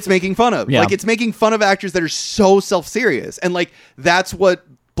 That's what it's making fun of. Yeah. Like, it's making fun of actors that are so self-serious. And like, that's what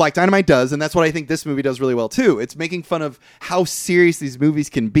Black Dynamite does, and that's what I think this movie does really well too. It's making fun of how serious these movies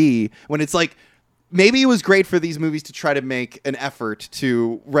can be when it's like, maybe it was great for these movies to try to make an effort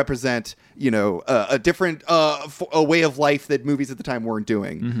to represent, you know, a different a way of life that movies at the time weren't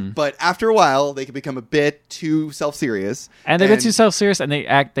doing. Mm-hmm. But after a while, they can become a bit too self-serious. And they get too self-serious, and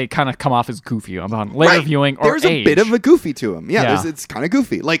they kind of come off as goofy on later viewing or There's age. a bit of a goofy to them. Yeah. It's kind of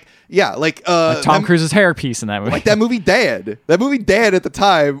goofy. Like Tom Cruise's hairpiece in that movie. Like that movie Dad. That movie Dad at the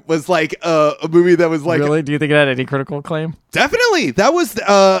time was like a movie that was like... Really? Do you think it had any critical acclaim? Definitely. That was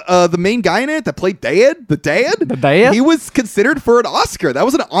the main guy in it that played Dad. The Dad? He was considered for an Oscar. That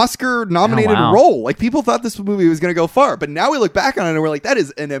was an Oscar-nominated role. Like, people thought this movie was going to go far. But now we look back on it and we're like, that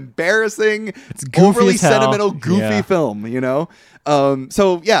is an embarrassing, overly sentimental, goofy film, you know?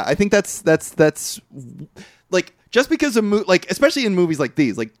 So, yeah, I think that's like... Just because a movie, like, especially in movies like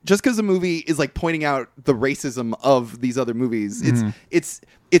these, like, just because a movie is like pointing out the racism of these other movies,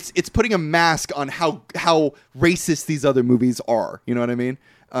 it's putting a mask on how racist these other movies are. You know what I mean?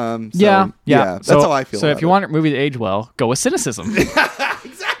 That's how I feel. So if you want a movie to age well, go with cynicism.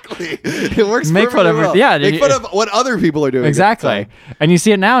 Exactly. It works. Make fun of well. Make fun of what other people are doing. Exactly. And you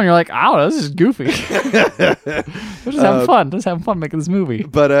see it now, and you're like, "Oh, this is goofy." We're just having fun. Just having fun making this movie.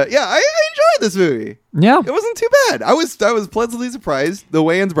 But I enjoyed this movie. Yeah, it wasn't too bad. I was pleasantly surprised. The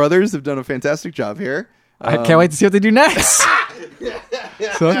Wayans brothers have done a fantastic job here. I can't wait to see what they do next.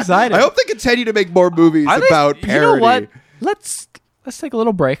 So excited. I hope they continue to make more movies about parody. You know what? Let's take a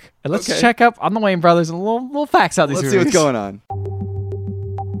little break and let's check up on the Wayans brothers and little facts out these movies. Let's see what's going on.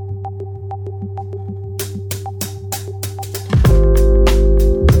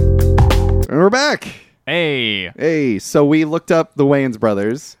 And we're back. Hey. So we looked up the Wayans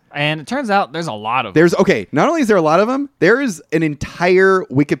brothers. And it turns out there's a lot of them. Not only is there a lot of them, there is an entire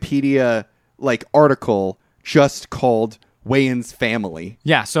Wikipedia article just called Wayans family.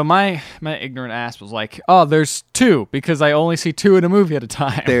 Yeah, so my ignorant ass was like, oh, there's 2 because I only see 2 in a movie at a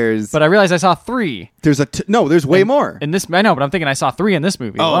time. But I realized I saw 3. There's way more. In this, I know, but I'm thinking I saw 3 in this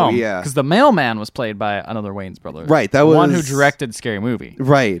movie alone. Yeah. Because the mailman was played by another Wayans brother. Right, that was... one who directed Scary Movie.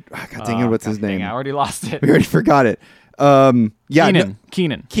 Right. God dang it, what's his name? I already lost it. We already forgot it. Keenan,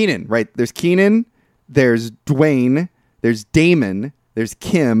 right. There's Keenan, there's Dwayne, there's Damon, there's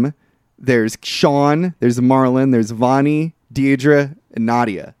Kim, there's Sean, there's Marlon, there's Vonnie, Deidre, and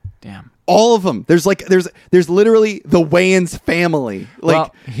Nadia. Damn. All of them. There's literally the Wayans family.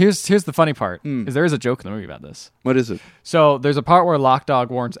 Well, here's the funny part. Is there is a joke in the movie about this. What is it? So there's a part where Lock Dog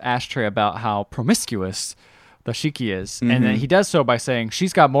warns Ashtray about how promiscuous the Shiki is, and then he does so by saying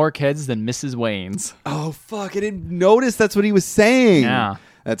she's got more kids than Mrs. Wayans. Oh fuck! I didn't notice that's what he was saying. Yeah.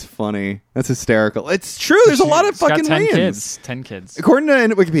 That's funny. That's hysterical. It's true. There's a lot of fucking Wayans. 10 kids. According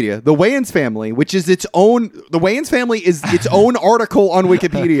to Wikipedia, the Wayans family, which is its own... The Wayans family is its own article on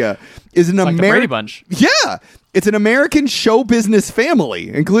Wikipedia. Is an American... the Brady Bunch. Yeah. It's an American show business family,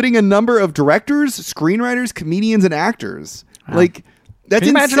 including a number of directors, screenwriters, comedians, and actors. Wow. That's Can you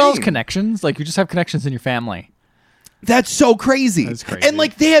imagine insane. all those connections? You just have connections in your family. That's so crazy. That's crazy. And,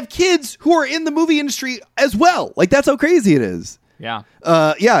 they have kids who are in the movie industry as well. That's how crazy it is. Yeah.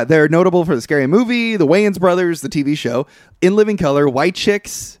 They're notable for the Scary Movie, the Wayans brothers, the TV show, In Living Color, White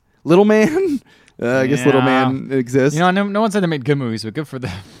Chicks, Little Man. I guess Little Man exists. You know, no one said they made good movies, but good for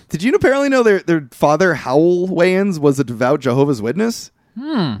them. Did you apparently know their father, Howell Wayans, was a devout Jehovah's Witness?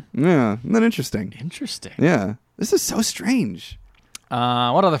 Yeah, isn't that interesting? Interesting. Yeah. This is so strange.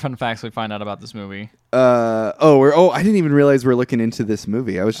 What other fun facts we find out about this movie? I didn't even realize we're looking into this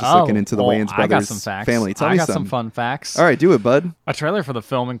movie. I was just looking into the Wayans brothers I got some facts. family. Tell I me got some. some fun facts. All right, do it, bud. A trailer for the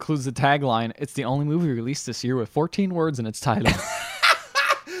film includes the tagline, "It's the only movie released this year with 14 words in its title."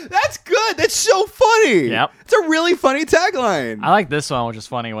 That's good. That's so funny. Yep. It's a really funny tagline. I like this one, which is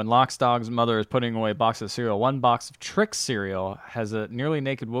funny. When Lock's dog's mother is putting away a box of cereal, one box of Trix cereal has a nearly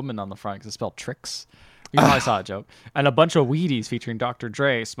naked woman on the front because it's spelled Trix. You probably saw a joke. And a bunch of Wheaties featuring Dr.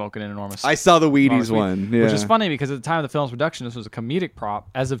 Dre smoking an enormous... I saw the Wheaties enormous one. weed, Yeah. Which is funny because at the time of the film's production, this was a comedic prop.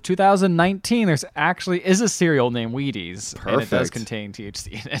 As of 2019, there's actually is a cereal named Wheaties. Perfect. And it does contain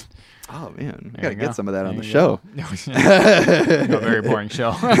THC in it. Oh, man. There Gotta you get go. some of that on There the you show. A very boring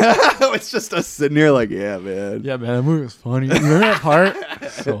show. It's just us sitting here like, yeah, man. Yeah, man, that movie was funny. You remember that part?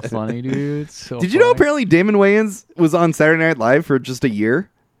 So funny, dude. So Did you know funny. apparently Damon Wayans was on Saturday Night Live for just a year?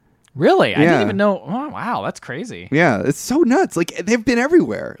 Really? I Yeah. didn't even know. Oh, wow, that's crazy. Yeah, it's so nuts. Like, they've been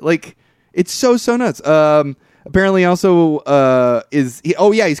everywhere. Like, it's so nuts. Apparently also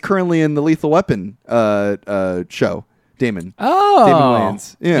he's currently in the Lethal Weapon show. Damon. Oh, Damon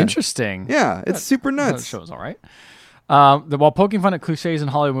Wayans. Yeah. Interesting. Yeah, it's super That nuts. show's all right. While poking fun at cliches in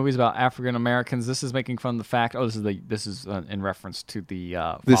Hollywood movies about African Americans, this is making fun of the fact. Oh, this is in reference to the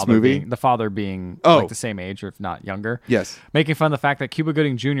This father movie? the father being Oh. like the same age or if not younger. Yes. Making fun of the fact that Cuba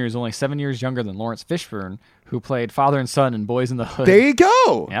Gooding Jr. is only 7 years younger than Lawrence Fishburne, who played father and son in Boys in the Hood. There you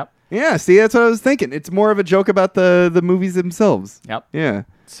go. Yep. Yeah, see, that's what I was thinking. It's more of a joke about the movies themselves. Yep. Yeah.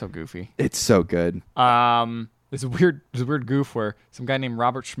 So goofy. It's so good. There's a weird goof where some guy named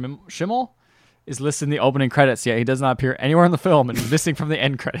Robert Schimmel is listed in the opening credits, yet he does not appear anywhere in the film and is missing from the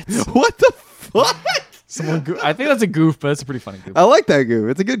end credits. What the fuck? I think that's a goof, but it's a pretty funny goof. I like that goof.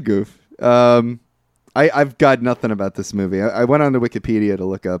 It's a good goof. I've got nothing about this movie. I went on to Wikipedia to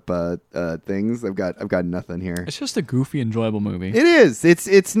look up things. I've got nothing here. It's just a goofy, enjoyable movie. It is.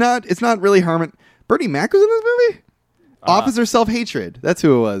 It's not really harming. Bernie Mac was in this movie. Officer Self-Hatred. That's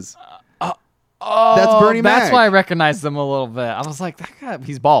who it was. That's Bernie Mac. That's why I recognized them a little bit. I was like, that guy,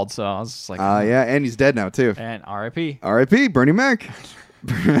 he's bald, so I was just like, Yeah, and he's dead now too. and R.I.P. R.I.P. Bernie Mac.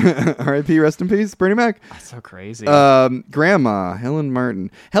 R.I.P. Rest in peace, Bernie Mac. That's so crazy. Grandma Helen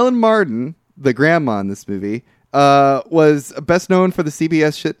Martin. Helen Martin, the grandma in this movie, was best known for the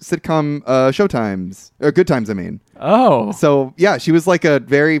CBS sitcom Showtimes or Good Times. I mean. Oh, So yeah, she was like a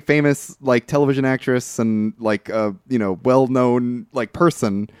very famous like television actress and like well-known like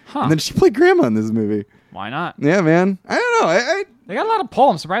person. Huh. And then she played grandma in this movie. why not? Yeah, man. I don't know. They got a lot of pull.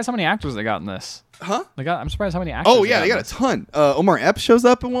 I'm surprised how many actors they got in this. Huh? I'm surprised how many actors. Oh yeah, they got a ton. Omar Epps shows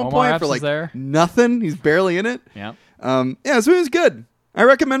up at one Omar point Epps for is like there. nothing. He's barely in it. Yeah. This movie was good. I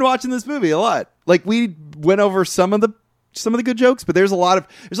recommend watching this movie a lot. Like we went over some of the good jokes, but there's a lot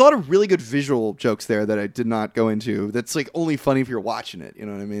of really good visual jokes there that I did not go into. That's like only funny if you're watching it. You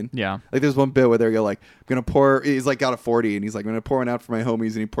know what I mean? Yeah. Like there's one bit where they're like, I'm gonna pour. He's like got a 40, and he's like, I'm gonna pour one out for my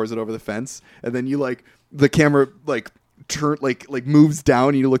homies, and he pours it over the fence, and then you like the camera like turn like moves down,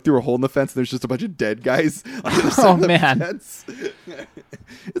 and you look through a hole in the fence, and there's just a bunch of dead guys on the other side of the man. fence.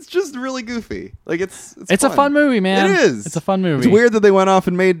 It's just really goofy. Like it's It's a fun movie, man. It is. It's a fun movie. It's weird that they went off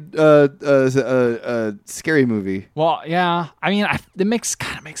and made a scary movie. Well, yeah. I mean, it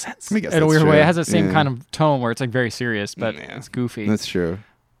kind of makes sense I guess in a that's weird true. way. It has the same Yeah. kind of tone where it's like very serious, but Yeah. it's goofy. That's true.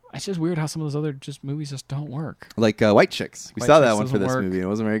 It's just weird how some of those other movies just don't work. Like White Chicks. We White saw that Chicks one for doesn't this work. movie, and it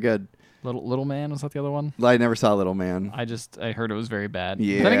wasn't very good. Little Man, was that the other one? I never saw Little Man. I heard it was very bad.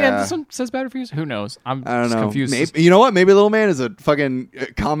 Yeah. Then again, this one says bad reviews. Who knows? I don't just know. confused. Maybe, you know what? Maybe Little Man is a fucking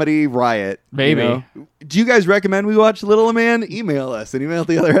comedy riot. Maybe. You know? Do you guys recommend we watch Little Man? Email us at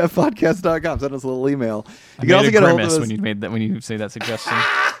email@theotherhalfpodcast.com. Send us a little email. I made a grimace when you say that suggestion.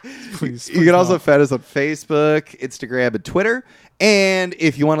 please. You can also find us on Facebook, Instagram, and Twitter. And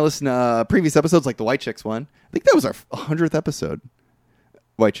if you want to listen to previous episodes like the White Chicks one, I think that was our 100th episode.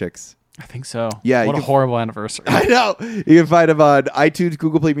 White Chicks. I think so. Yeah, What you a can- horrible anniversary. I know. You can find them on iTunes,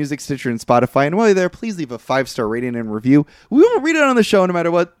 Google Play Music, Stitcher, and Spotify. And while you're there, please leave a 5-star rating and review. We will read it on the show no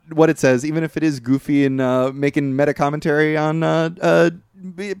matter what it says, even if it is goofy and making meta commentary on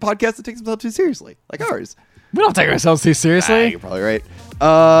podcasts that takes themselves too seriously, like ours. We don't take ourselves too seriously. You're probably right.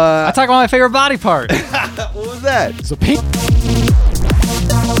 I talk about my favorite body part. What was that? So pink.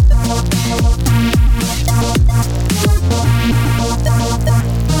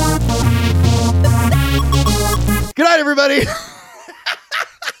 Good night, everybody.